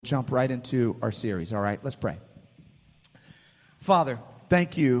Jump right into our series. All right, let's pray. Father,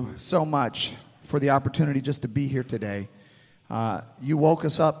 thank you so much for the opportunity just to be here today. You woke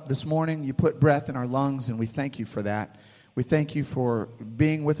us up this morning. You put breath in our lungs, and we thank you for that. We thank you for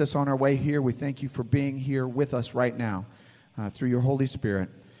being with us on our way here. We thank you for being here with us right now through your Holy Spirit.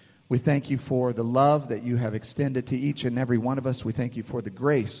 We thank you for the love that you have extended to each and every one of us. We thank you for the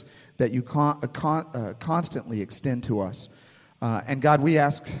grace that you constantly extend to us. And God, we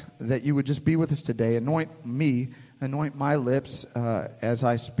ask that you would just be with us today. Anoint me, anoint my lips as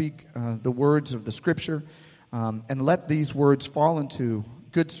I speak the words of the Scripture. And let these words fall into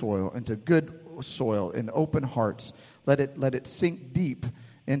good soil, in open hearts. Let it sink deep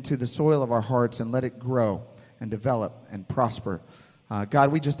into the soil of our hearts and let it grow and develop and prosper.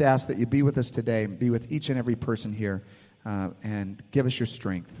 God, we just ask that you be with us today and be with each and every person here and give us your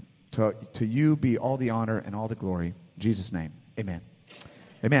strength. To you be all the honor and all the glory. In Jesus' name. Amen.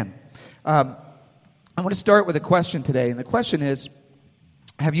 Amen. I want to start with a question today, and the question is,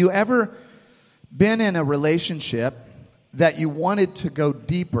 have you ever been in a relationship that you wanted to go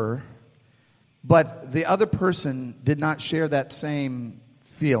deeper, but the other person did not share that same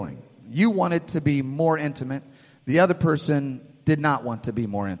feeling? You wanted to be more intimate. The other person did not want to be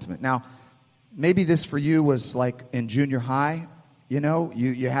more intimate. Now, maybe this for you was like in junior high. You know,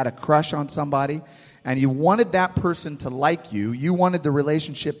 you had a crush on somebody, and you wanted that person to like you. You wanted the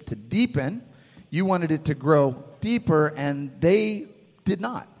relationship to deepen. You wanted it to grow deeper, and they did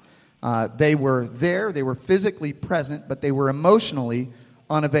not. They were there. They were physically present, but they were emotionally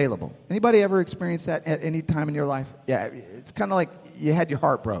unavailable. Anybody ever experienced that at any time in your life? Yeah, it's kind of like you had your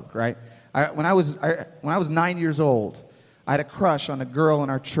heart broke, right? When I was 9 years old, I had a crush on a girl in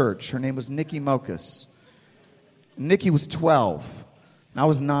our church. Her name was Nikki Mokas. Nikki was 12. I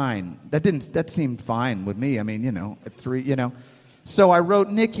was 9. That seemed fine with me. I mean, at 3, So I wrote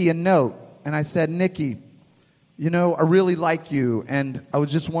Nikki a note, and I said, Nikki, I really like you, and I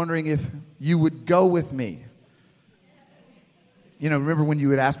was just wondering if you would go with me. Remember when you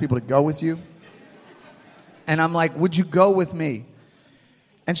would ask people to go with you? And I'm like, would you go with me?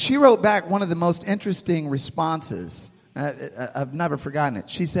 And she wrote back one of the most interesting responses. I've never forgotten it.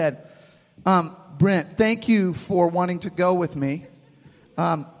 She said, Brent, thank you for wanting to go with me.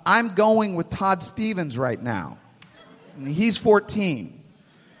 I'm going with Todd Stevens right now. He's 14.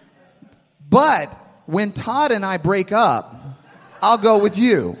 But when Todd and I break up, I'll go with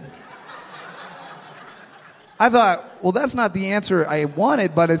you. I thought, well, that's not the answer I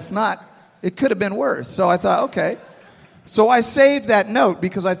wanted, but it could have been worse. So I thought, okay. So I saved that note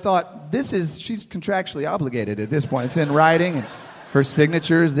because I thought, she's contractually obligated at this point. It's in writing and her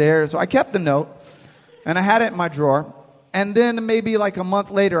signature is there. So I kept the note and I had it in my drawer. And then maybe like a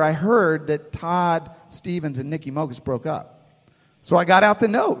month later, I heard that Todd Stevens and Nikki Mokas broke up. So I got out the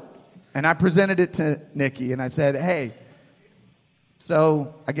note, and I presented it to Nikki, and I said, hey,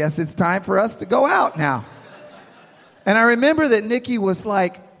 so I guess it's time for us to go out now. And I remember that Nikki was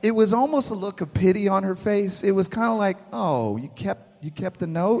like, it was almost a look of pity on her face. It was kind of like, oh, you kept the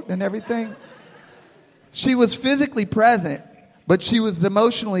note and everything? She was physically present, but she was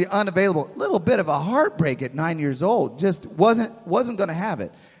emotionally unavailable. A little bit of a heartbreak at 9 years old. Just wasn't going to have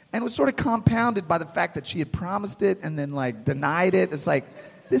it. And it was sort of compounded by the fact that she had promised it and then denied it. It's like,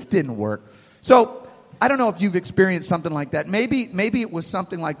 this didn't work. So I don't know if you've experienced something like that. Maybe it was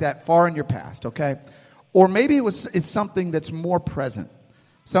something like that far in your past, okay? Or maybe it's something that's more present.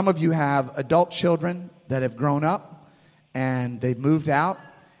 Some of you have adult children that have grown up and they've moved out.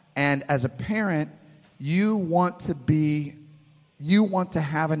 And as a parent, you want to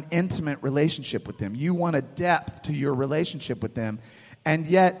have an intimate relationship with them. You want a depth to your relationship with them. And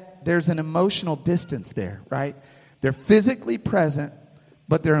yet, there's an emotional distance there, right? They're physically present,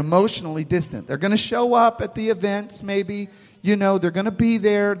 but they're emotionally distant. They're going to show up at the events, maybe. They're going to be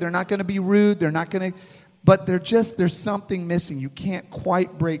there. They're not going to be rude. They're not going to... But there's something missing. You can't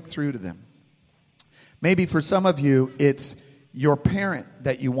quite break through to them. Maybe for some of you, it's your parent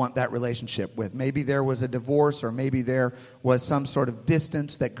that you want that relationship with. Maybe there was a divorce, or maybe there was some sort of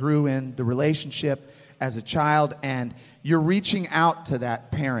distance that grew in the relationship as a child, and you're reaching out to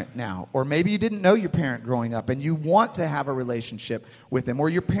that parent now. Or maybe you didn't know your parent growing up, and you want to have a relationship with them. Or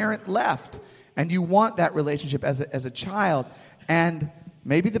your parent left, and you want that relationship as a child. And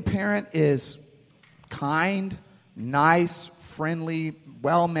maybe the parent is kind, nice, friendly,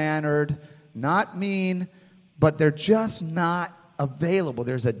 well-mannered, not mean, but they're just not available.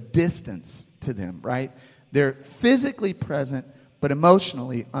 There's a distance to them, right? They're physically present, but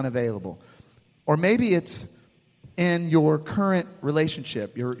emotionally unavailable. Or maybe it's in your current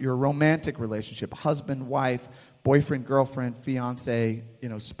relationship, your romantic relationship, husband, wife, boyfriend, girlfriend, fiance,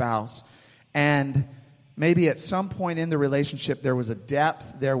 spouse. And maybe at some point in the relationship, there was a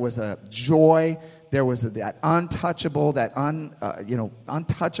depth, there was a joy, there was that untouchable,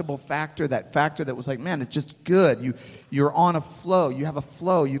 untouchable factor, that factor that was like, man, it's just good. You're on a flow. You have a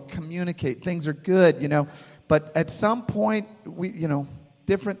flow. You communicate. Things are good, But at some point,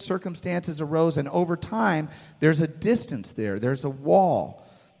 different circumstances arose, and over time, there's a distance there. There's a wall.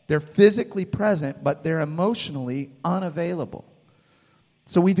 They're physically present, but they're emotionally unavailable.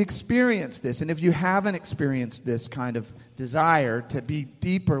 So we've experienced this, and if you haven't experienced this kind of desire to be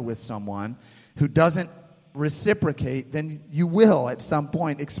deeper with someone who doesn't reciprocate, then you will at some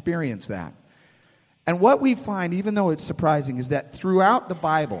point experience that. And what we find, even though it's surprising, is that throughout the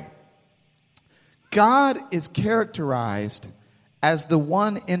Bible, God is characterized as the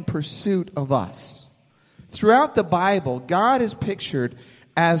one in pursuit of us. Throughout the Bible, God is pictured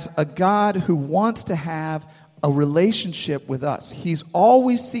as a God who wants to have a relationship with us. He's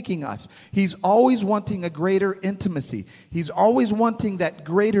always seeking us. He's always wanting a greater intimacy. He's always wanting that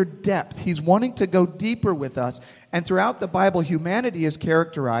greater depth. He's wanting to go deeper with us. And throughout the Bible, humanity is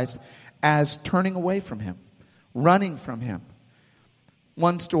characterized as turning away from Him, running from Him.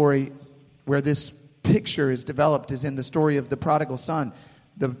 One story where this picture is developed is in the story of the prodigal son.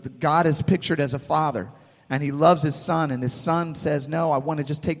 The God is pictured as a father, and He loves His son, and His son says, no, I want to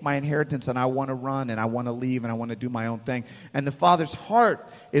just take my inheritance, and I want to run, and I want to leave, and I want to do my own thing. And the father's heart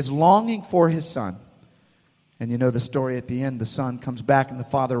is longing for his son. And you know the story at the end, the son comes back, and the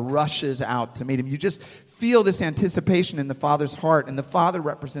father rushes out to meet him. You just feel this anticipation in the father's heart, and the father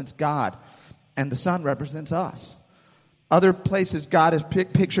represents God, and the son represents us. Other places, God is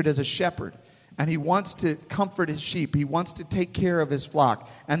pictured as a shepherd. And He wants to comfort His sheep. He wants to take care of His flock.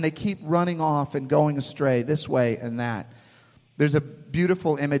 And they keep running off and going astray this way and that. There's a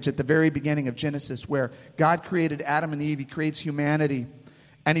beautiful image at the very beginning of Genesis where God created Adam and Eve. He creates humanity.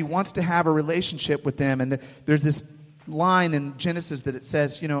 And He wants to have a relationship with them. And there's this line in Genesis that it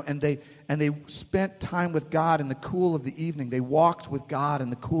says, and they spent time with God in the cool of the evening. They walked with God in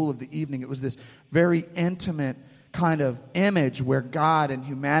the cool of the evening. It was this very intimate kind of image where God and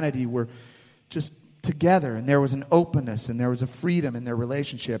humanity were just together, and there was an openness, and there was a freedom in their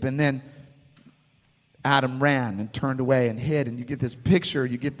relationship. And then Adam ran and turned away and hid, and you get this picture,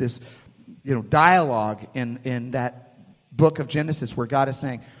 you get this, dialogue in that book of Genesis where God is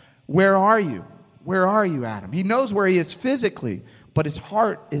saying, where are you? Where are you, Adam? He knows where he is physically, but his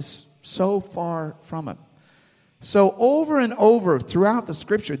heart is so far from him. So over and over throughout the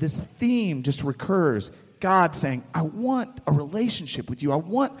Scripture, this theme just recurs. God saying, I want a relationship with you. I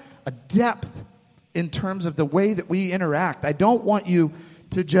want a depth in terms of the way that we interact. I don't want you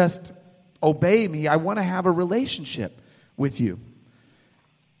to just obey me. I want to have a relationship with you.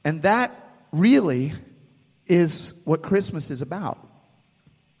 And that really is what Christmas is about.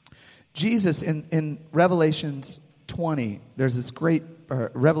 Jesus, in Revelations 20, there's this great,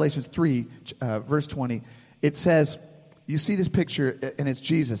 Revelations 3, verse 20, it says, you see this picture, and it's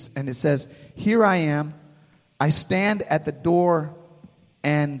Jesus, and it says, here I am, I stand at the door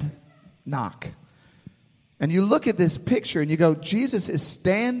and knock. And you look at this picture and you go, Jesus is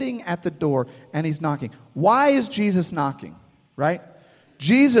standing at the door and He's knocking. Why is Jesus knocking? Right?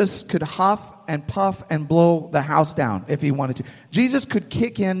 Jesus could huff and puff and blow the house down if He wanted to. Jesus could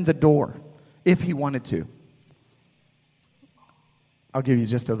kick in the door if He wanted to. I'll give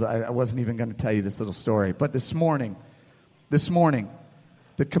you I wasn't even going to tell you this little story. But this morning,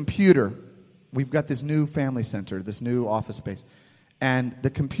 the computer, we've got this new family center, this new office space. And the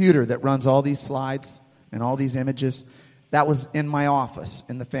computer that runs all these slides and all these images, that was in my office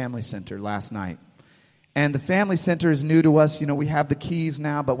in the family center last night. And the family center is new to us. We have the keys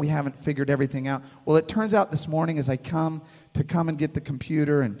now, but we haven't figured everything out. Well, it turns out this morning as I come and get the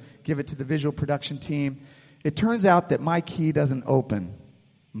computer and give it to the visual production team, it turns out that my key doesn't open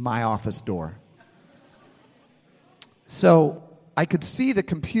my office door. So I could see the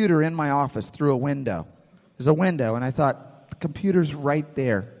computer in my office through a window. There's a window, and I thought, the computer's right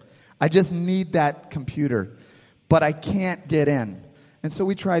there. I just need that computer, but I can't get in. And so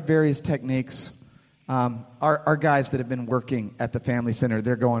we tried various techniques. Our guys that have been working at the family center,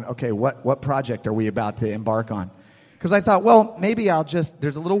 they're going, okay, what project are we about to embark on? Because I thought, well, maybe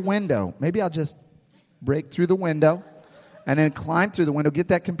there's a little window. Maybe I'll just break through the window and then climb through the window, get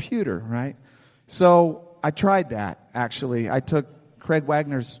that computer, right? So I tried that, actually. I took Craig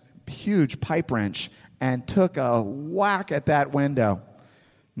Wagner's huge pipe wrench and took a whack at that window.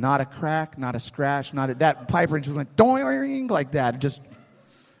 Not a crack, not a scratch, that pipe wrench just went doing like that. Just,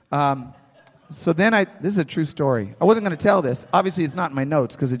 so then this is a true story. I wasn't going to tell this. Obviously, it's not in my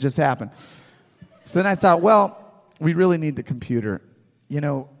notes because it just happened. So then I thought, well, we really need the computer.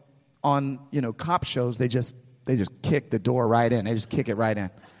 On cop shows, they just kick the door right in. They just kick it right in.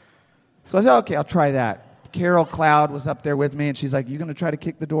 So I said, okay, I'll try that. Carol Cloud was up there with me, and she's like, you going to try to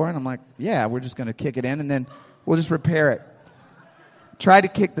kick the door in? I'm like, yeah, we're just going to kick it in, and then we'll just repair it. Tried to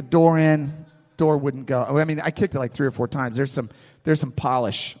kick the door in. Door wouldn't go. I mean, I kicked it like 3 or 4 times. There's some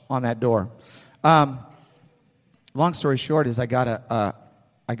polish on that door. Long story short is I got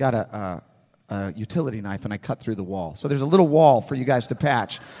a utility knife, and I cut through the wall. So there's a little wall for you guys to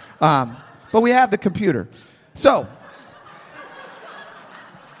patch. But we have the computer. So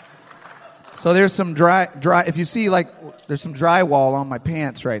there's some dry. If you see, there's some drywall on my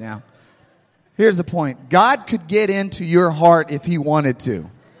pants right now. Here's the point. God could get into your heart if he wanted to.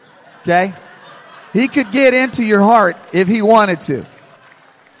 Okay? He could get into your heart if he wanted to.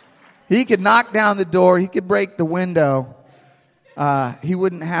 He could knock down the door. He could break the window. He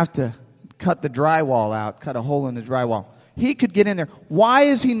wouldn't have to cut the drywall out, cut a hole in the drywall. He could get in there. Why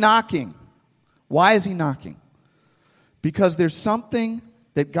is he knocking? Why is he knocking? Because there's something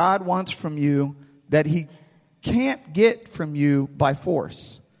that God wants from you that he can't get from you by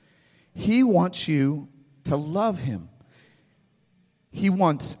force. He wants you to love him. He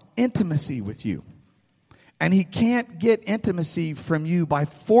wants intimacy with you. And he can't get intimacy from you by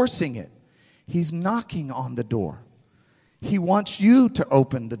forcing it. He's knocking on the door. He wants you to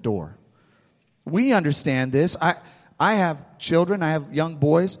open the door. We understand this. I have children. I have young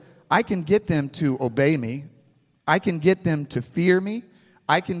boys. I can get them to obey me. I can get them to fear me.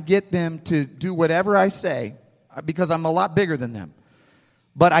 I can get them to do whatever I say because I'm a lot bigger than them.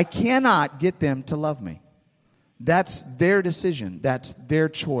 But I cannot get them to love me. That's their decision. That's their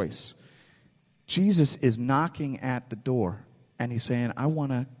choice. Jesus is knocking at the door, and he's saying, I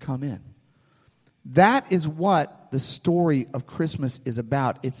want to come in. That is what the story of Christmas is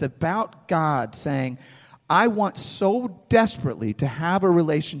about. It's about God saying, I want so desperately to have a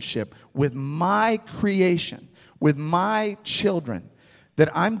relationship with my creation, with my children, that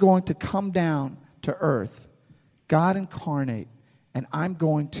I'm going to come down to earth, God incarnate, and I'm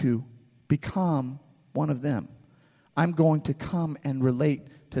going to become one of them. I'm going to come and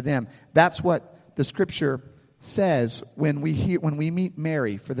relate to them. That's what the scripture says when we meet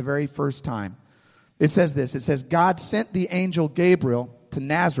Mary for the very first time. It says this. It says, God sent the angel Gabriel to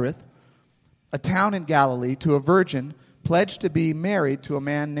Nazareth, a town in Galilee, to a virgin pledged to be married to a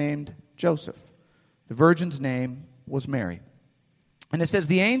man named Joseph. The virgin's name was Mary. And it says,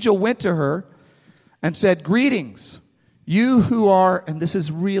 the angel went to her and said, greetings, you who are, and this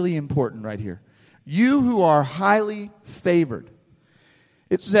is really important right here, you who are highly favored.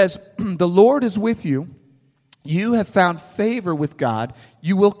 It says, the Lord is with you. You have found favor with God.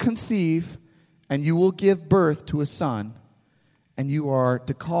 You will conceive and you will give birth to a son, and you are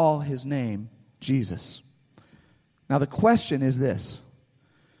to call his name Jesus. Now the question is this.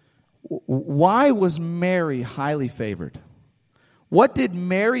 Why was Mary highly favored? What did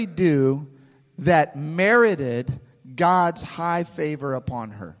Mary do that merited God's high favor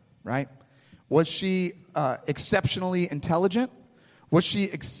upon her, right? Was she exceptionally intelligent? Was she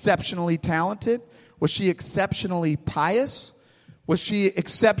exceptionally talented? Was she exceptionally pious? Was she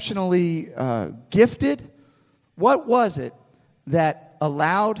exceptionally gifted? What was it that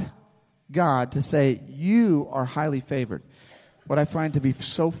allowed God to say, you are highly favored? What I find to be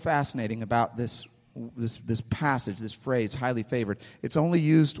so fascinating about this passage, this phrase, highly favored, it's only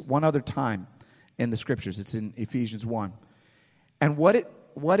used one other time in the scriptures. It's in Ephesians 1. And what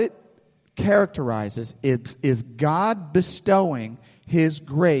it characterizes is God bestowing his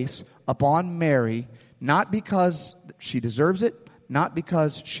grace upon Mary, not because she deserves it, not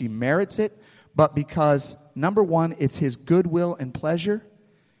because she merits it, but because, number one, it's his goodwill and pleasure,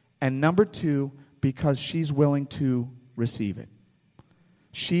 and number two, because she's willing to receive it.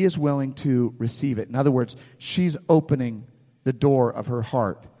 She is willing to receive it. In other words, she's opening the door of her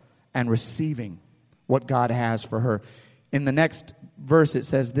heart and receiving what God has for her. In the next verse, it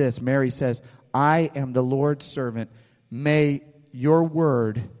says this. Mary says, I am the Lord's servant. May your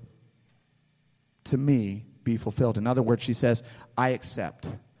word to me be fulfilled. In other words, she says, I accept.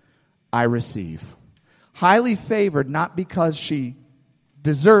 I receive. Highly favored, not because she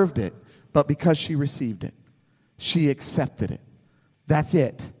deserved it, but because she received it. She accepted it. That's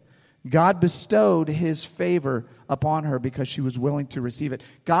it. God bestowed his favor upon her because she was willing to receive it.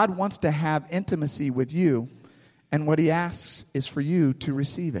 God wants to have intimacy with you, and what he asks is for you to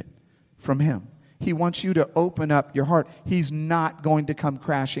receive it from him. He wants you to open up your heart. He's not going to come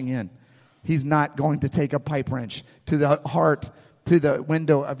crashing in. He's not going to take a pipe wrench to the heart, to the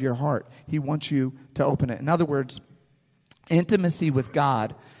window of your heart. He wants you to open it. In other words, intimacy with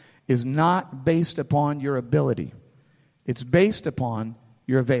God is not based upon your ability. It's based upon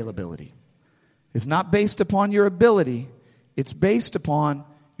your availability. It's not based upon your ability. It's based upon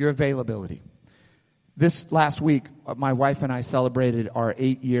your availability. This last week, my wife and I celebrated our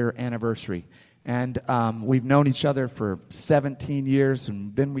 8-year anniversary. And we've known each other for 17 years,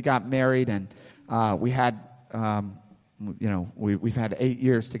 and then we got married, and we had, we've had 8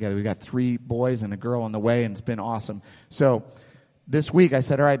 years together. We got 3 boys and a girl on the way, and it's been awesome. So this week I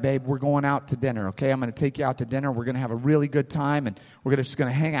said, all right, babe, we're going out to dinner, okay? I'm going to take you out to dinner. We're going to have a really good time, and we're just going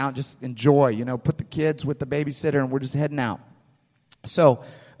to hang out and just enjoy, put the kids with the babysitter, and we're just heading out. So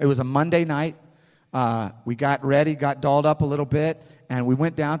it was a Monday night. We got ready, got dolled up a little bit, and we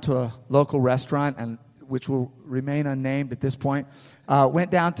went down to a local restaurant, and which will remain unnamed at this point.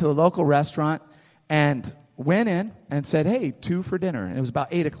 Went down to a local restaurant and went in and said, hey, 2 for dinner. And it was about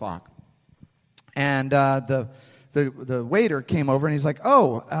 8 o'clock. And the waiter came over, and he's like,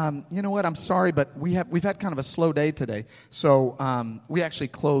 oh, you know what, I'm sorry, but we've had kind of a slow day today, so we actually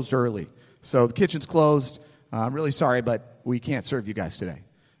closed early. So the kitchen's closed. I'm really sorry, but we can't serve you guys today.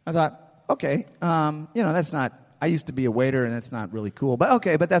 I thought, okay, that's not, I used to be a waiter, and that's not really cool,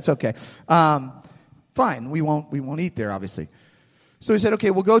 but that's okay. Fine, we won't eat there, obviously. So he said, okay,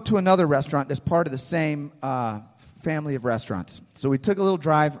 we'll go to another restaurant that's part of the same family of restaurants. So we took a little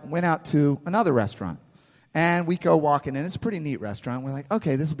drive, went out to another restaurant, and we go walking in. It's a pretty neat restaurant. We're like,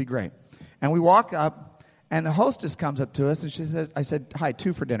 okay, this will be great. And we walk up, and the hostess comes up to us, and she says, I said, hi,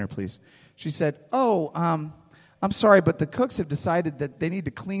 2 for dinner, please. She said, oh, I'm sorry, but the cooks have decided that they need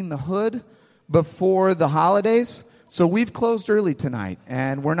to clean the hood before the holidays, so we've closed early tonight,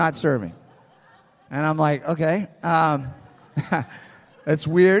 and we're not serving. And I'm like, okay, that's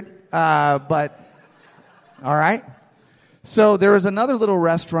weird, but all right. So there was another little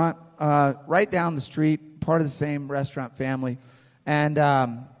restaurant right down the street, part of the same restaurant family, and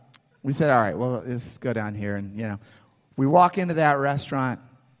we said, all right, well, let's go down here, and we walk into that restaurant.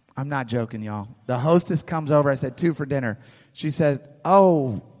 I'm not joking, y'all. The hostess comes over. I said, 2 for dinner. She said,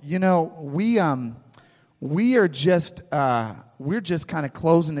 oh, we're just kind of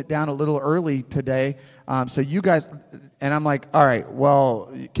closing it down a little early today. So you guys, and I'm like, all right,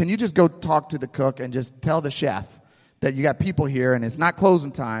 well, can you just go talk to the cook and just tell the chef that you got people here and it's not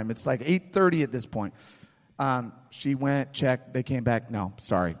closing time. It's like 8:30 at this point. She went, checked, they came back. No,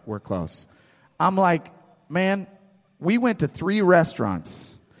 sorry, we're closed. I'm like, man, we went to 3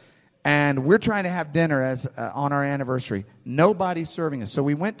 restaurants. And we're trying to have dinner on our anniversary. Nobody's serving us. So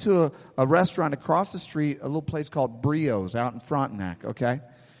we went to a restaurant across the street, a little place called Brio's out in Frontenac, okay?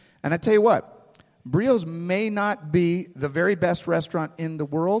 And I tell you what, Brio's may not be the very best restaurant in the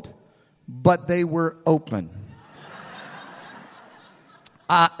world, but they were open.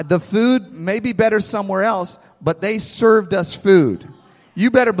 The food may be better somewhere else, but they served us food.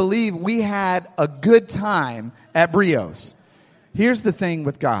 You better believe we had a good time at Brio's. Here's the thing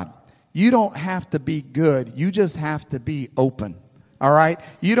with God. You don't have to be good. You just have to be open. All right?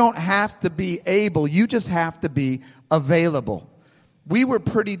 You don't have to be able. You just have to be available. We were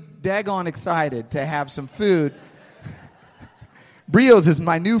pretty daggone excited to have some food. Brio's is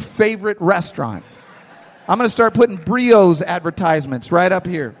my new favorite restaurant. I'm going to start putting Brio's advertisements right up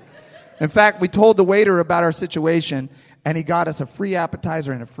here. In fact, we told the waiter about our situation, and he got us a free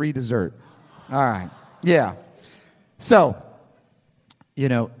appetizer and a free dessert. All right. Yeah. So,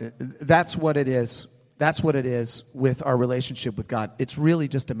 that's what it is. That's what it is with our relationship with God. It's really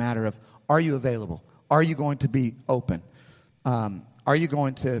just a matter of, are you available? Are you going to be open? Are you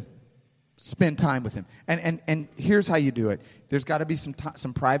going to spend time with Him? And here's how you do it. There's got to be some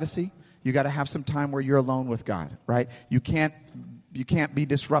privacy. You got to have some time where you're alone with God, right? You can't be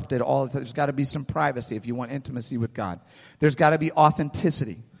disrupted all the time. There's got to be some privacy if you want intimacy with God. There's got to be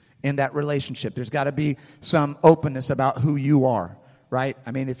authenticity in that relationship. There's got to be some openness about who you are. Right?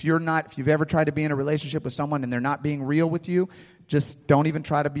 I mean, if you've ever tried to be in a relationship with someone and they're not being real with you, just don't even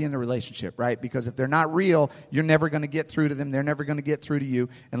try to be in the relationship, right? Because if they're not real, you're never going to get through to them. They're never going to get through to you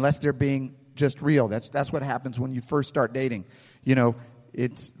unless they're being just real. That's what happens when you first start dating.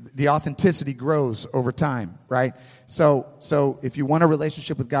 It's the authenticity grows over time, right? So if you want a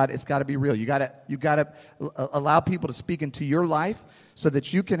relationship with God, it's got to be real. You got to allow people to speak into your life so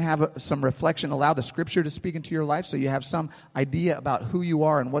that you can have some reflection. Allow the Scripture to speak into your life so you have some idea about who you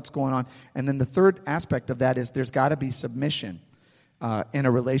are and what's going on. And then the third aspect of that is there's got to be submission in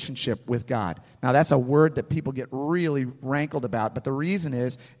a relationship with God. Now, that's a word that people get really rankled about, but the reason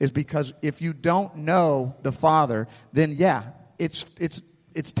is because if you don't know the Father, then it's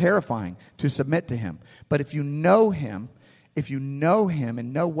terrifying to submit to Him. But if you know Him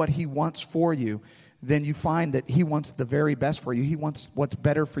and know what He wants for you, then you find that He wants the very best for you. He wants what's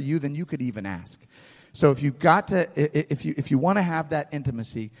better for you than you could even ask. So if you want to have that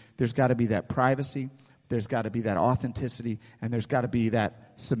intimacy, there's got to be that privacy, there's got to be that authenticity, and there's got to be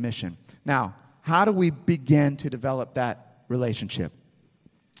that submission. Now, how do we begin to develop that relationship?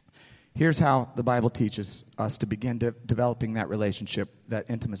 Here's how the Bible teaches us to begin developing that relationship, that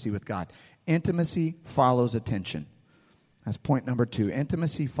intimacy with God. Intimacy follows attention. That's point number 2.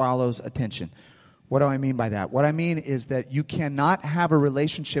 Intimacy follows attention. What do I mean by that? What I mean is that you cannot have a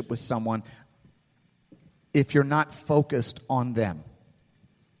relationship with someone if you're not focused on them.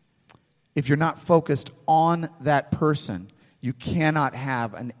 If you're not focused on that person, you cannot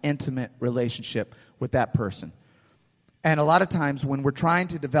have an intimate relationship with that person. And a lot of times when we're trying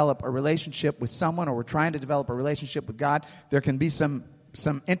to develop a relationship with someone or we're trying to develop a relationship with God, there can be some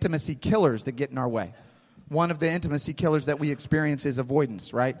intimacy killers that get in our way. One of the intimacy killers that we experience is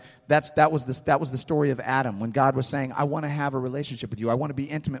avoidance, right? That was the story of Adam when God was saying, I want to have a relationship with you. I want to be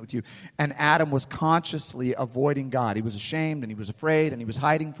intimate with you. And Adam was consciously avoiding God. He was ashamed and he was afraid and he was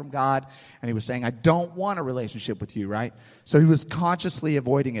hiding from God. And he was saying, I don't want a relationship with you, right? So he was consciously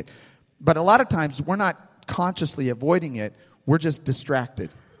avoiding it. But a lot of times we're not consciously avoiding it. We're just distracted.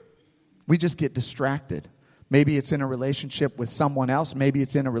 We just get distracted. Maybe it's in a relationship with someone else. Maybe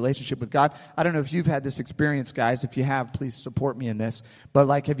it's in a relationship with God. I don't know if you've had this experience, guys. If you have, please support me in this. But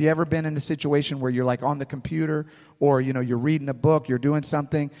like, have you ever been in a situation where you're like on the computer or, you're reading a book, you're doing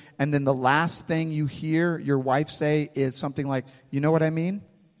something, and then the last thing you hear your wife say is something like, you know what I mean?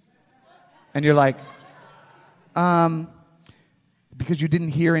 And you're like, because you didn't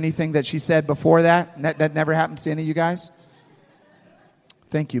hear anything that she said before that? That never happens to any of you guys?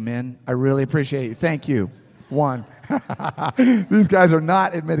 Thank you, man. I really appreciate you. Thank you. One. These guys are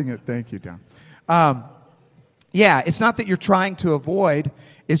not admitting it. Thank you, Don. Yeah, it's not that you're trying to avoid.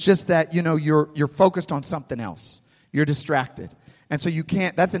 It's just that, you're focused on something else. You're distracted. And so you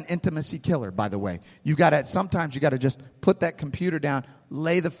can't, that's an intimacy killer, by the way. Sometimes you got to just put that computer down,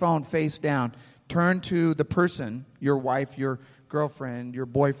 lay the phone face down, turn to the person, your wife, your girlfriend, your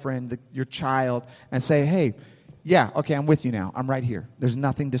boyfriend, your child, and say, hey, yeah, okay, I'm with you now. I'm right here. There's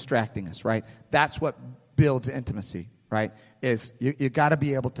nothing distracting us, right? That's what builds intimacy, right? Is you got to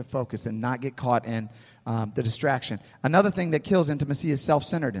be able to focus and not get caught in the distraction. Another thing that kills intimacy is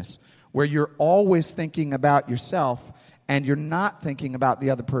self-centeredness, where you're always thinking about yourself and you're not thinking about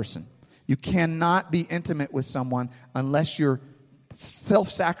the other person. You cannot be intimate with someone unless you're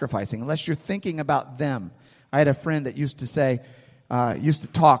self-sacrificing, unless you're thinking about them. I had a friend that used to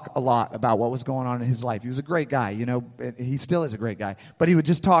talk a lot about what was going on in his life. He was a great guy, he still is a great guy. But he would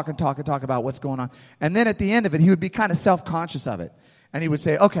just talk and talk and talk about what's going on. And then at the end of it, he would be kind of self-conscious of it. And he would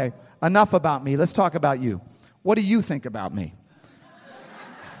say, okay, enough about me. Let's talk about you. What do you think about me?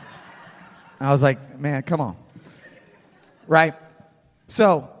 And I was like, man, come on. Right?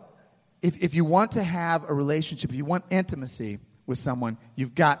 So if you want to have a relationship, if you want intimacy with someone,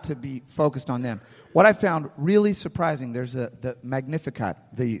 you've got to be focused on them. What I found really surprising, there's the Magnificat,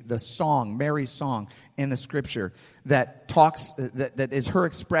 the song, Mary's song in the scripture that talks, that is her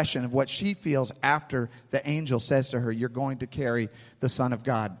expression of what she feels after the angel says to her, you're going to carry the Son of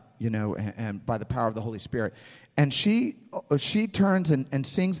God, and by the power of the Holy Spirit. And she turns and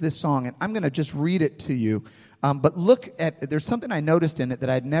sings this song, and I'm going to just read it to you. But there's something I noticed in it that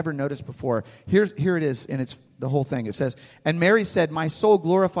I'd never noticed before. Here it is, and it's the whole thing. It says, and Mary said, my soul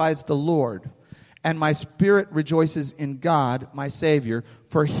glorifies the Lord, and my spirit rejoices in God, my Savior,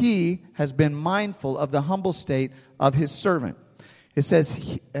 for he has been mindful of the humble state of his servant. It says,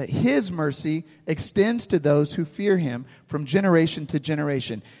 his mercy extends to those who fear him from generation to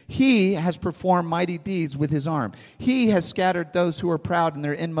generation. He has performed mighty deeds with his arm. He has scattered those who are proud in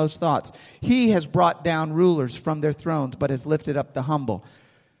their inmost thoughts. He has brought down rulers from their thrones, but has lifted up the humble.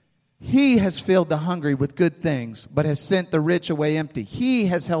 He has filled the hungry with good things, but has sent the rich away empty. He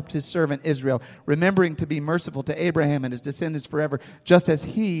has helped his servant Israel, remembering to be merciful to Abraham and his descendants forever, just as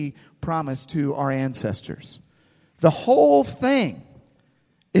he promised to our ancestors. The whole thing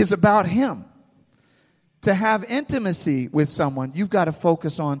is about him. To have intimacy with someone, you've got to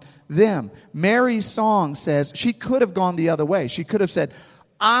focus on them. Mary's song says she could have gone the other way. She could have said,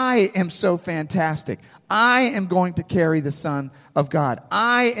 I am so fantastic. I am going to carry the Son of God.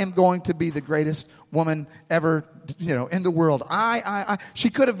 I am going to be the greatest woman ever, in the world.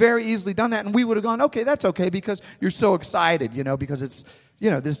 She could have very easily done that, and we would have gone, okay, that's okay, because you're so excited, because it's,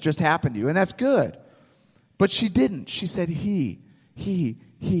 this just happened to you, and that's good. But she didn't. She said, he.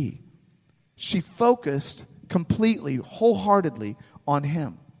 She focused completely, wholeheartedly on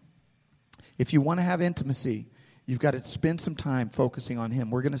him. If you want to have intimacy, you've got to spend some time focusing on him.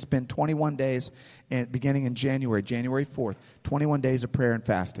 We're going to spend 21 days beginning in January 4th, 21 days of prayer and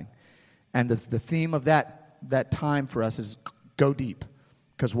fasting. And the theme of that time for us is go deep.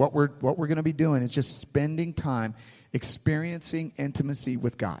 Because what we're going to be doing is just spending time experiencing intimacy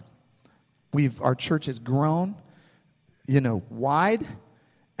with God. Our church has grown, wide,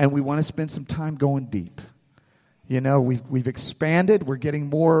 and we want to spend some time going deep. We've expanded. We're getting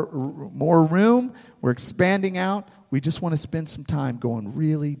more room. We're expanding out. We just want to spend some time going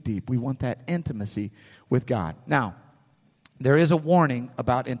really deep. We want that intimacy with God. Now, there is a warning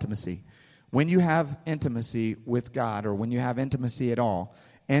about intimacy. When you have intimacy with God, or when you have intimacy at all,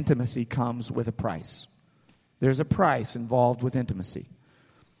 intimacy comes with a price. There's a price involved with intimacy,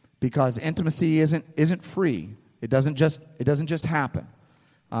 because intimacy isn't free. It doesn't just happen.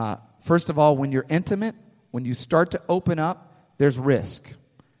 First of all, when you're intimate, when you start to open up, there's risk.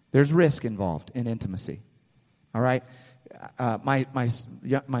 There's risk involved in intimacy. All right? My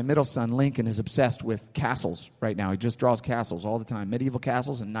middle son, Lincoln, is obsessed with castles right now. He just draws castles all the time. Medieval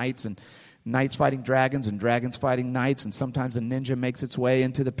castles and knights fighting dragons and dragons fighting knights. And sometimes a ninja makes its way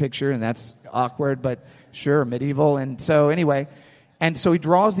into the picture, and that's awkward, but sure, medieval. And so anyway, he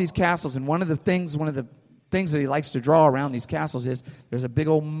draws these castles. And one of the things that he likes to draw around these castles is there's a big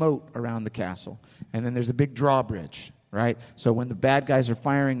old moat around the castle. And then there's a big drawbridge, right? So when the bad guys are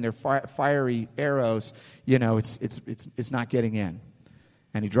firing their fiery arrows, it's not getting in.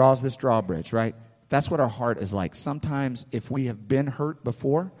 And he draws this drawbridge, right? That's what our heart is like. Sometimes if we have been hurt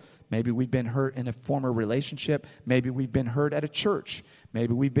before, maybe we've been hurt in a former relationship, maybe we've been hurt at a church,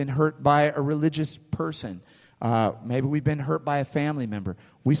 maybe we've been hurt by a religious person, maybe we've been hurt by a family member.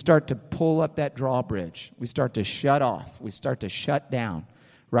 We start to pull up that drawbridge. We start to shut off. We start to shut down,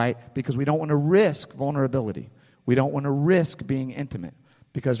 right? Because we don't want to risk vulnerability. We don't want to risk being intimate.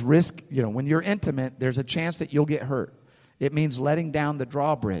 Because when you're intimate, there's a chance that you'll get hurt. It means letting down the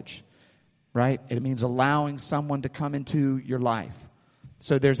drawbridge, right? It means allowing someone to come into your life.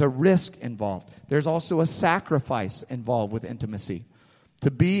 So there's a risk involved. There's also a sacrifice involved with intimacy. To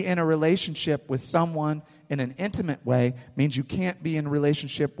be in a relationship with someone in an intimate way means you can't be in a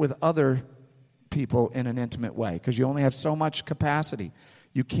relationship with other people in an intimate way, because you only have so much capacity.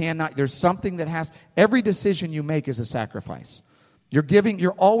 You cannot, there's something that every decision you make is a sacrifice.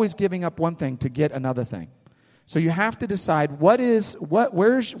 You're always giving up one thing to get another thing. So you have to decide where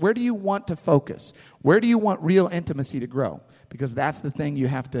do you want to focus? Where do you want real intimacy to grow? Because that's the thing you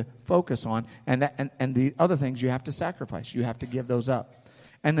have to focus on, and the other things you have to sacrifice. You have to give those up.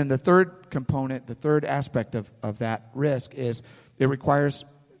 And then the third component, the third aspect of that risk is it requires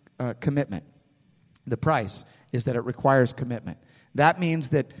commitment. The price is that it requires commitment. That means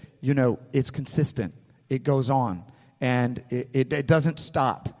that, it's consistent. It goes on. And it doesn't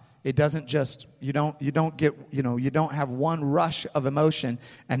stop. It doesn't just, you don't have one rush of emotion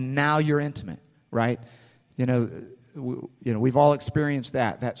and now you're intimate, right? We've all experienced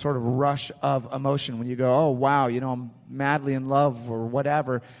that sort of rush of emotion when you go, oh, wow, I'm madly in love or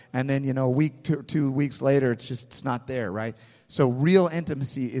whatever. And then, a week, 2 weeks later, it's not there, right? So real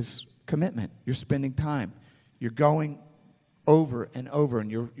intimacy is commitment. You're spending time. You're going over and over,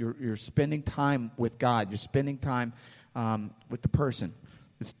 and you're spending time with God. You're spending time with the person.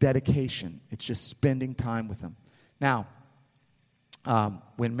 It's dedication. It's just spending time with Him. Now,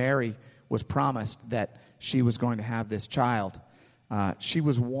 when Mary was promised that she was going to have this child, she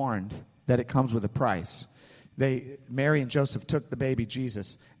was warned that it comes with a price. Mary and Joseph took the baby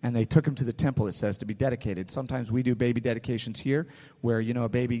Jesus, and they took him to the temple, it says, to be dedicated. Sometimes we do baby dedications here where,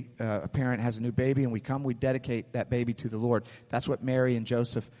 a parent has a new baby, and we dedicate that baby to the Lord. That's what Mary and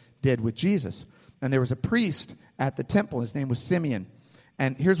Joseph did with Jesus. And there was a priest at the temple. His name was Simeon.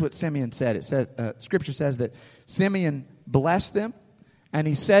 And here's what Simeon said. It says, Scripture says that Simeon blessed them, and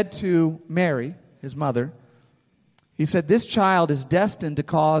he said to Mary, his mother, he said, "This child is destined to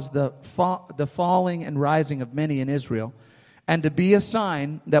cause the falling and rising of many in Israel, and to be a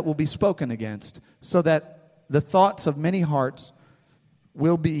sign that will be spoken against, so that the thoughts of many hearts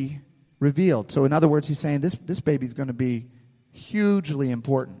will be revealed." So in other words, he's saying this baby's going to be hugely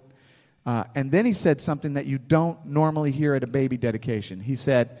important. And then he said something that you don't normally hear at a baby dedication. He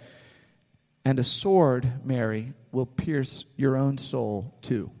said, "And a sword, Mary, will pierce your own soul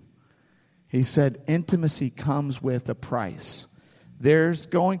too." He said, intimacy comes with a price. There's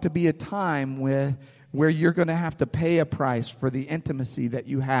going to be a time where you're going to have to pay a price for the intimacy that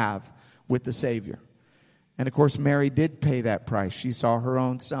you have with the Savior. And of course, Mary did pay that price. She saw her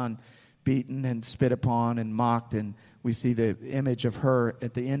own son beaten and spit upon and mocked, and we see the image of her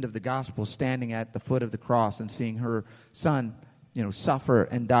at the end of the gospel standing at the foot of the cross and seeing her son, suffer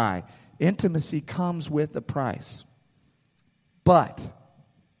and die. Intimacy comes with a price. But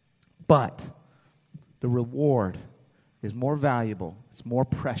the reward is more valuable, it's more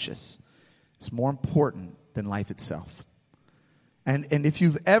precious It's more important than life itself. And if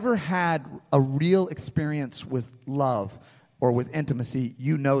you've ever had a real experience with love or with intimacy,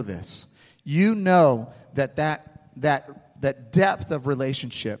 you know this. You know that depth of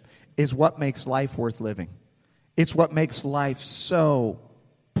relationship is what makes life worth living. It's what makes life so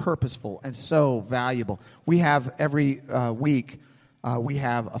purposeful and so valuable. We have every week, we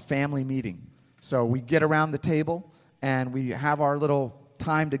have a family meeting. So we get around the table and we have our little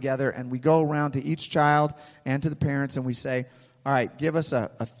time together, and we go around to each child and to the parents, and we say, all right, give us a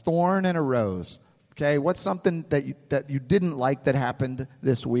thorn and a rose. Okay, what's something that you didn't like that happened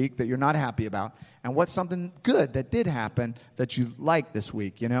this week that you're not happy about? And what's something good that did happen that you like this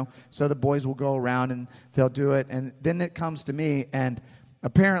week, you know? So the boys will go around and they'll do it. And then it comes to me, and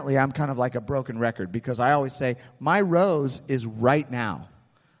apparently I'm kind of like a broken record because I always say, my rose is right now.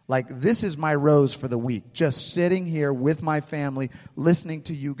 Like, this is my rose for the week. Just sitting here with my family, listening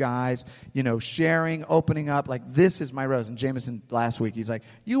to you guys, you know, sharing, opening up. Like, this is my rose. And Jameson last week, he's like,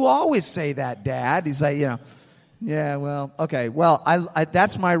 you always say that, Dad. He's like, you know, yeah, well, okay. Well, I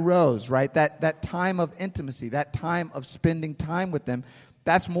that's my rose, right? That time of intimacy, that time of spending time with them,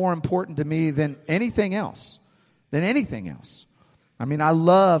 that's more important to me than anything else. I mean, I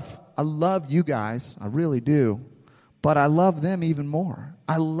love you guys. I really do. But I love them even more.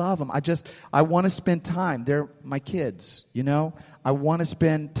 I love them. I want to spend time. They're my kids, you know. I want to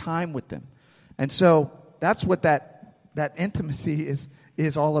spend time with them. And so that's what that intimacy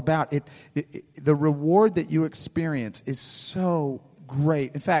is all about. The reward that you experience is so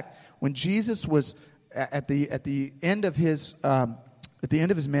great. In fact, when Jesus was at the end of his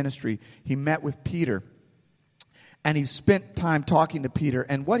ministry, he met with Peter. And he spent time talking to Peter.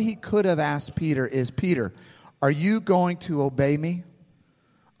 And what he could have asked Peter is, Peter, are you going to obey me?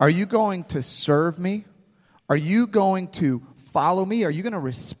 Are you going to serve me? Are you going to follow me? Are you going to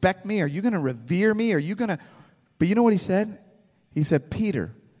respect me? Are you going to revere me? But you know what he said? He said,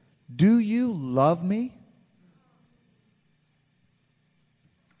 Peter, do you love me?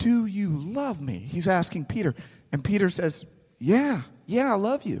 Do you love me? He's asking Peter. And Peter says, yeah, I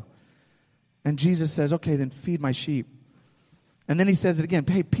love you. And Jesus says, okay, then feed my sheep. And then he says it again.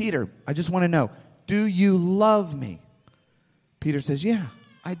 Hey, Peter, I just want to know, do you love me? Peter says, yeah,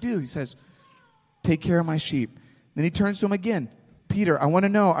 I do. He says, take care of my sheep. Then he turns to him again. Peter, I want to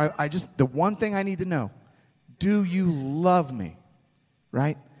know, the one thing I need to know, do you love me?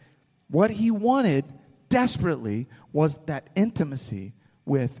 Right? What he wanted desperately was that intimacy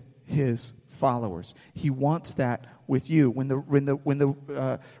with his followers. He wants that with you. When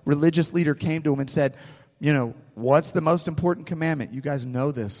the religious leader came to him and said, you know, what's the most important commandment? You guys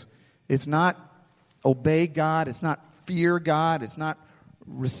know this. It's not obey God. It's not fear God. It's not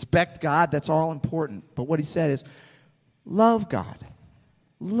respect God. That's all important. But what he said is, love God.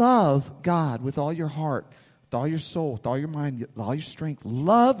 Love God with all your heart, with all your soul, with all your mind, with all your strength.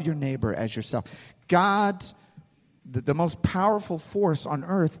 Love your neighbor as yourself. God's, the most powerful force on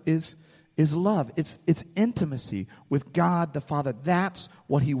earth is love. It's intimacy with God the Father. That's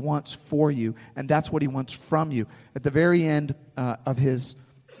what he wants for you, and that's what he wants from you. At the very end of his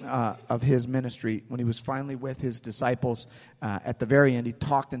ministry, when he was finally with his disciples, at the very end, he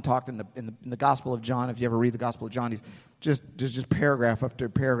talked in the Gospel of John. If you ever read the Gospel of John, he's just paragraph after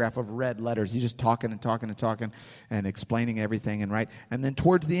paragraph of red letters. He's just talking and explaining everything, and then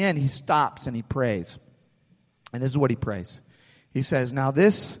towards the end, he stops and he prays. And this is what he prays. He says, now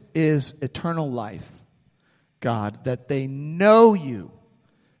this is eternal life, God, that they know you,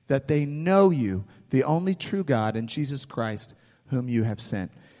 the only true God, and Jesus Christ, whom you have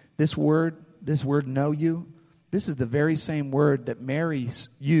sent. This word, know you, this is the very same word that Mary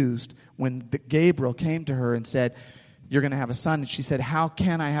used when Gabriel came to her and said, you're going to have a son. And she said, how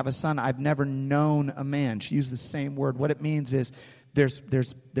can I have a son? I've never known a man. She used the same word. What it means is there's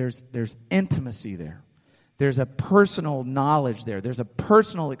intimacy there. There's a personal knowledge there. There's a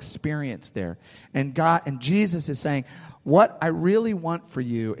personal experience there. And Jesus is saying, what I really want for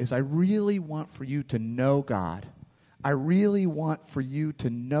you is I really want for you to know God. I really want for you to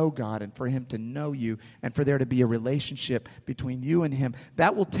know God and for him to know you and for there to be a relationship between you and him.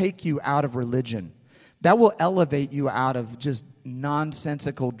 That will take you out of religion. That will elevate you out of just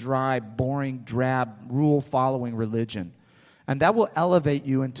nonsensical, dry, boring, drab, rule-following religion. And that will elevate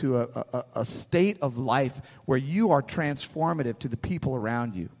you into a state of life where you are transformative to the people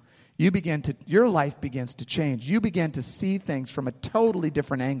around you. Your life begins to change. You begin to see things from a totally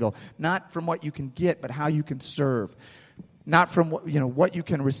different angle, not from what you can get, but how you can serve. Not from what you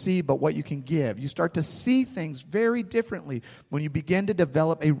can receive, but what you can give. You start to see things very differently when you begin to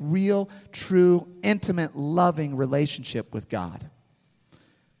develop a real, true, intimate, loving relationship with God.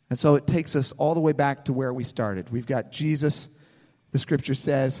 And so it takes us all the way back to where we started. We've got Jesus, the scripture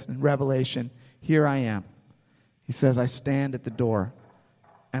says in Revelation, here I am. He says, I stand at the door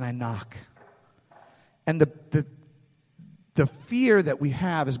and I knock. And the fear that we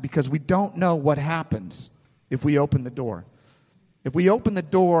have is because we don't know what happens if we open the door. If we open the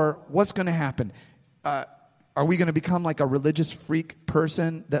door, what's going to happen? Are we going to become like a religious freak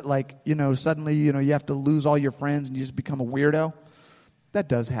person that suddenly, you have to lose all your friends and you just become a weirdo? That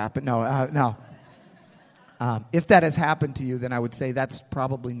does happen. No. If that has happened to you, then I would say that's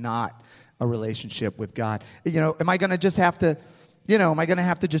probably not a relationship with God. Am I going to just have to, am I going to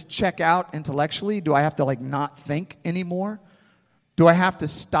have to just check out intellectually? Do I have to not think anymore? Do I have to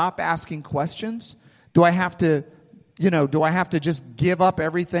stop asking questions? Do I have to just give up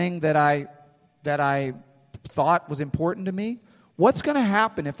everything that I thought was important to me? What's going to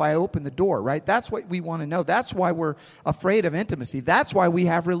happen if I open the door, right? That's what we want to know. That's why we're afraid of intimacy. That's why we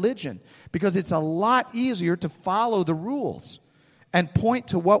have religion, because it's a lot easier to follow the rules and point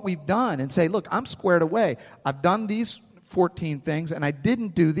to what we've done and say, look, I'm squared away. I've done these 14 things, and I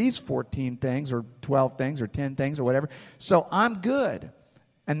didn't do these 14 things or 12 things or 10 things or whatever, so I'm good.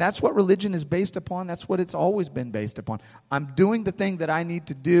 And that's what religion is based upon. That's what it's always been based upon. I'm doing the thing that I need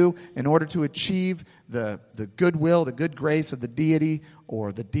to do in order to achieve the goodwill, the good grace of the deity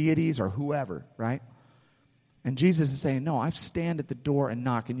or the deities or whoever, right? And Jesus is saying, no, I stand at the door and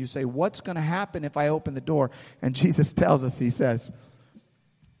knock. And you say, what's going to happen if I open the door? And Jesus tells us, he says,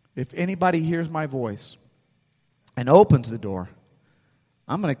 if anybody hears my voice and opens the door,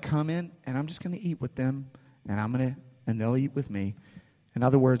 I'm going to come in and I'm just going to eat with them and they'll eat with me. In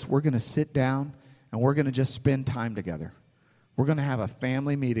other words, we're going to sit down and we're going to just spend time together. We're going to have a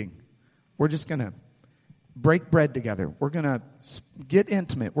family meeting. We're just going to break bread together. We're going to get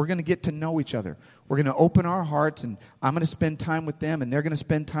intimate. We're going to get to know each other. We're going to open our hearts, and I'm going to spend time with them, and they're going to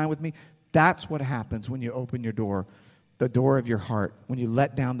spend time with me. That's what happens when you open your door, the door of your heart, when you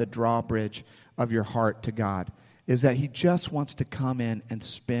let down the drawbridge of your heart to God, is that he just wants to come in and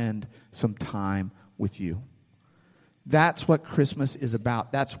spend some time with you. That's what Christmas is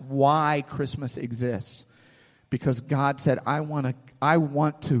about. That's why Christmas exists. Because God said, I want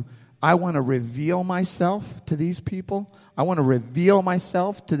to reveal myself to these people. I want to reveal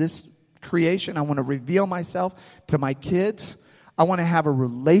myself to this creation. I want to reveal myself to my kids. I want to have a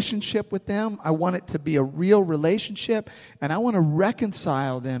relationship with them. I want it to be a real relationship, and I want to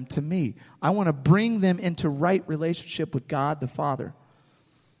reconcile them to me. I want to bring them into right relationship with God the Father.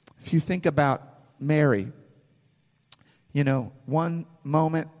 If you think about Mary, one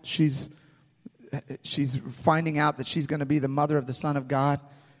moment she's finding out that she's going to be the mother of the Son of God.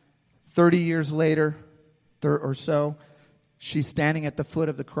 30 years later or so, she's standing at the foot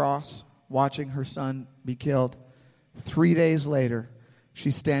of the cross watching her son be killed. 3 days later,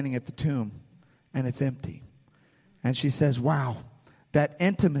 she's standing at the tomb and it's empty. And she says, wow, that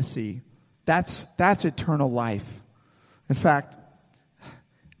intimacy, that's eternal life. In fact,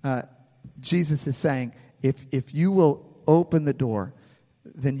 Jesus is saying, if you will open the door,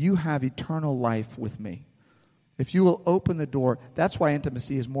 then you have eternal life with me. If you will open the door, that's why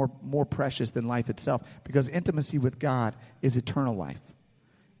intimacy is more precious than life itself, because intimacy with God is eternal life.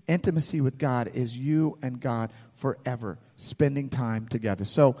 Intimacy with God is you and God forever, spending time together.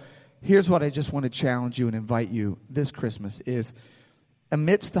 So here's what I just want to challenge you and invite you this Christmas is,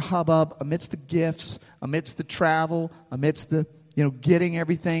 amidst the hubbub, amidst the gifts, amidst the travel, amidst the getting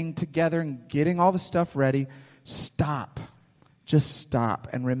everything together and getting all the stuff ready, stop. Just stop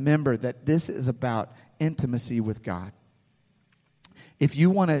and remember that this is about intimacy with God. If you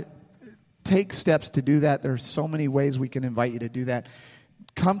want to take steps to do that, there are so many ways we can invite you to do that.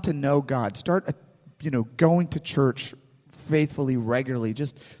 Come to know God. Start, going to church faithfully, regularly.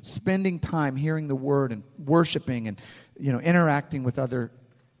 Just spending time hearing the Word and worshiping and, interacting with other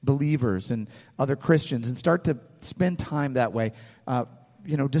believers and other Christians, and start to spend time that way.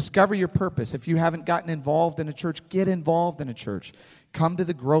 Discover your purpose. If you haven't gotten involved in a church, get involved in a church. Come to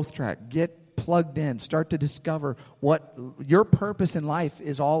the growth track. Get plugged in. Start to discover what your purpose in life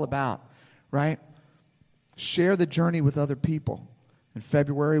is all about, right? Share the journey with other people. In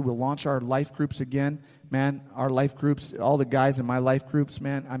February, we'll launch our life groups again. Man, our life groups, all the guys in my life groups,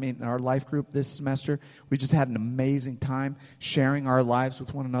 our life group this semester, we just had an amazing time sharing our lives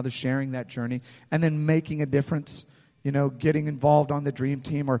with one another, sharing that journey, and then making a difference. Getting involved on the dream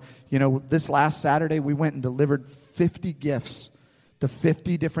team. Or, this last Saturday, we went and delivered 50 gifts to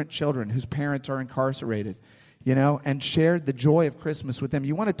 50 different children whose parents are incarcerated, and shared the joy of Christmas with them.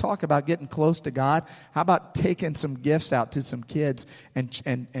 You want to talk about getting close to God? How about taking some gifts out to some kids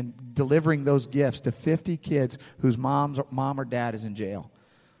and delivering those gifts to 50 kids whose mom or dad is in jail?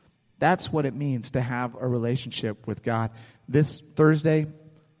 That's what it means to have a relationship with God. This Thursday,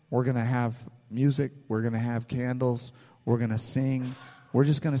 we're going to have music. We're going to have candles. We're going to sing. We're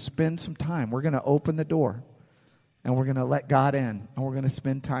just going to spend some time. We're going to open the door, and we're going to let God in, and we're going to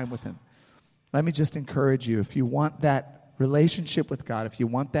spend time with him. Let me just encourage you, if you want that relationship with God, if you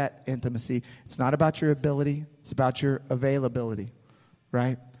want that intimacy, it's not about your ability, it's about your availability,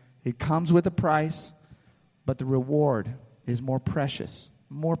 right? It comes with a price, but the reward is more precious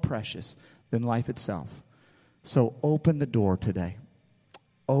than life itself. So open the door today.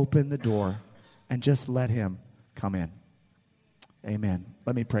 Open the door and just let him come in. Amen.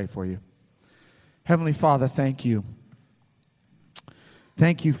 Let me pray for you. Heavenly Father, thank you.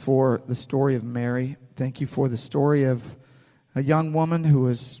 Thank you for the story of Mary. Thank you for the story of a young woman who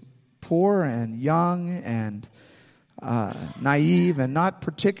was poor and young and naive and not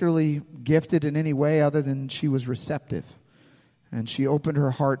particularly gifted in any way other than she was receptive. And she opened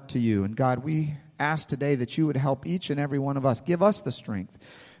her heart to you. And God, we ask today that you would help each and every one of us. Give us the strength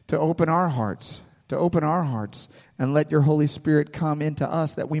to open our hearts, and let your Holy Spirit come into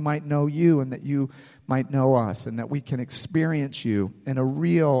us that we might know you and that you might know us, and that we can experience you in a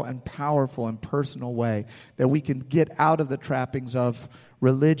real and powerful and personal way, that we can get out of the trappings of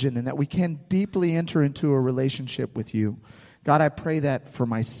religion, and that we can deeply enter into a relationship with you. God, I pray that for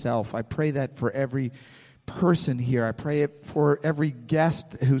myself. I pray that for every person here. I pray it for every guest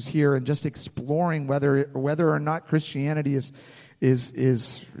who's here and just exploring whether or not Christianity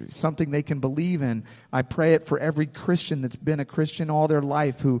is something they can believe in. I pray it for every Christian that's been a Christian all their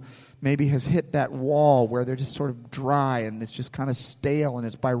life who maybe has hit that wall where they're just sort of dry and it's just kind of stale and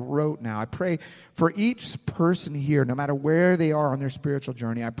it's by rote now. I pray for each person here, no matter where they are on their spiritual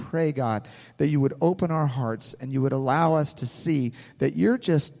journey. I pray, God, that you would open our hearts and you would allow us to see that you're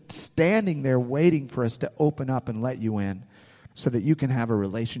just standing there waiting for us to open up and let you in so that you can have a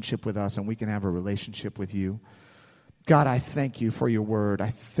relationship with us and we can have a relationship with you. God, I thank you for your word. I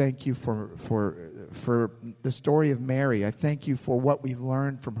thank you for the story of Mary. I thank you for what we've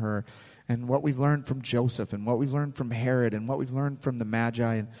learned from her and what we've learned from Joseph and what we've learned from Herod and what we've learned from the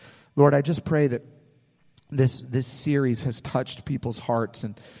Magi. And Lord, I just pray that this series has touched people's hearts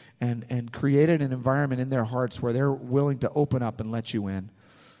and created an environment in their hearts where they're willing to open up and let you in.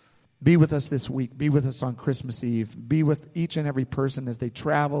 Be with us this week. Be with us on Christmas Eve. Be with each and every person as they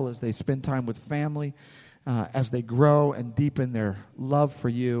travel, as they spend time with family, as they grow and deepen their love for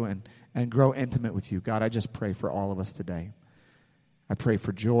you and grow intimate with you. God, I just pray for all of us today. I pray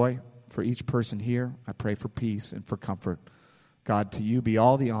for joy for each person here. I pray for peace and for comfort. God, to you be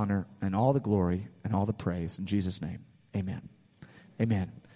all the honor and all the glory and all the praise. In Jesus' name, amen. Amen.